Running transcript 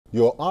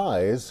Your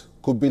eyes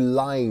could be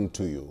lying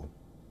to you.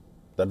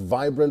 That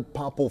vibrant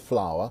purple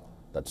flower,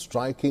 that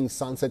striking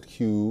sunset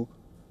hue,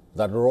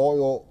 that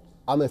royal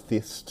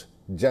amethyst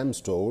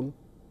gemstone,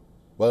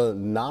 well,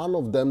 none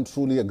of them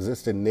truly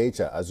exist in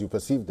nature as you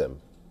perceive them.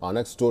 Our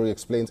next story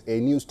explains a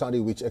new study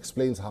which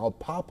explains how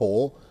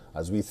purple,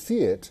 as we see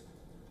it,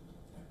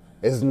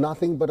 is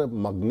nothing but a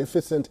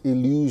magnificent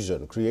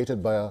illusion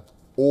created by our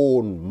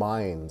own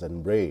minds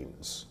and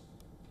brains.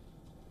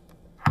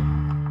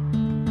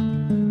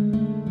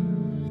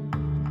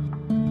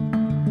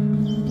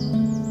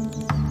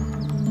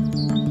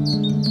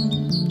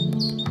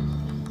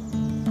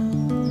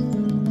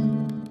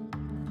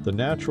 The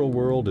natural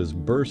world is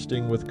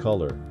bursting with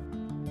color,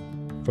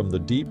 from the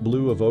deep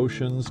blue of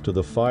oceans to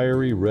the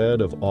fiery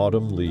red of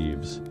autumn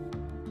leaves.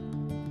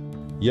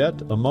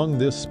 Yet, among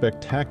this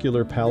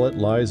spectacular palette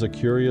lies a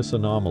curious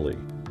anomaly.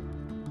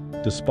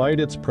 Despite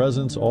its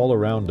presence all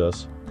around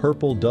us,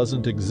 purple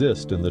doesn't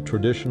exist in the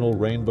traditional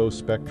rainbow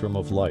spectrum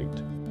of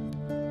light.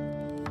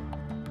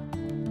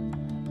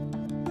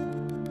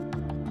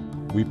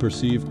 We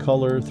perceive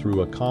color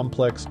through a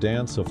complex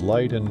dance of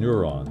light and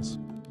neurons.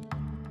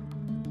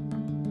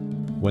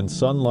 When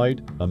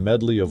sunlight, a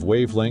medley of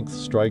wavelengths,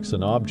 strikes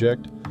an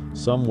object,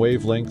 some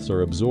wavelengths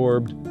are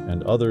absorbed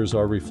and others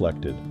are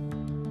reflected.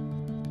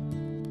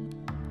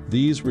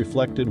 These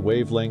reflected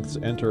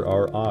wavelengths enter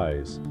our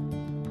eyes,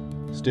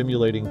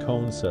 stimulating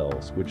cone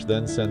cells, which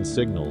then send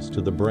signals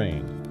to the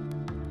brain.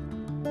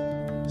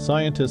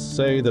 Scientists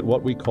say that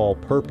what we call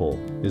purple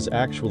is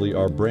actually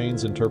our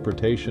brain's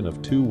interpretation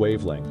of two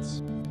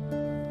wavelengths.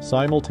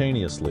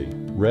 Simultaneously,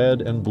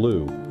 red and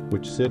blue,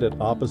 which sit at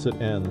opposite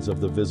ends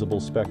of the visible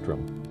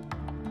spectrum.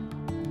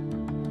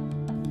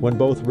 When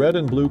both red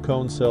and blue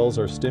cone cells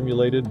are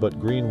stimulated but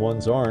green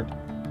ones aren't,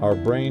 our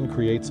brain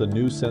creates a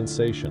new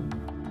sensation,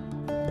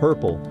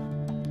 purple,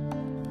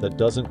 that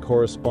doesn't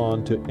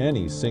correspond to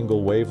any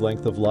single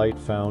wavelength of light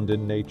found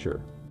in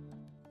nature.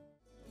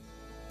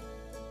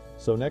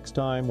 So next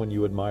time when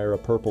you admire a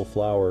purple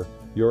flower,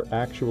 you're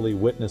actually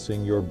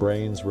witnessing your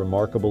brain's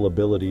remarkable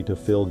ability to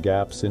fill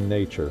gaps in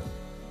nature,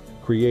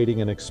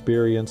 creating an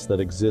experience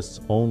that exists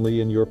only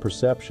in your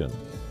perception,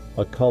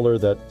 a color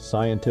that,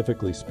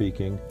 scientifically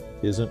speaking,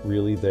 isn't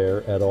really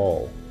there at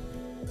all.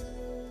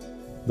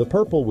 The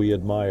purple we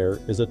admire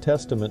is a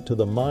testament to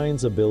the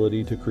mind's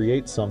ability to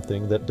create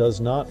something that does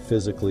not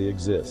physically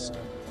exist.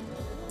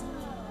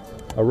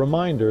 A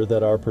reminder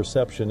that our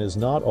perception is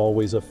not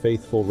always a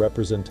faithful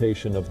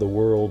representation of the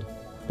world,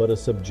 but a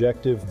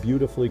subjective,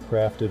 beautifully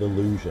crafted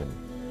illusion.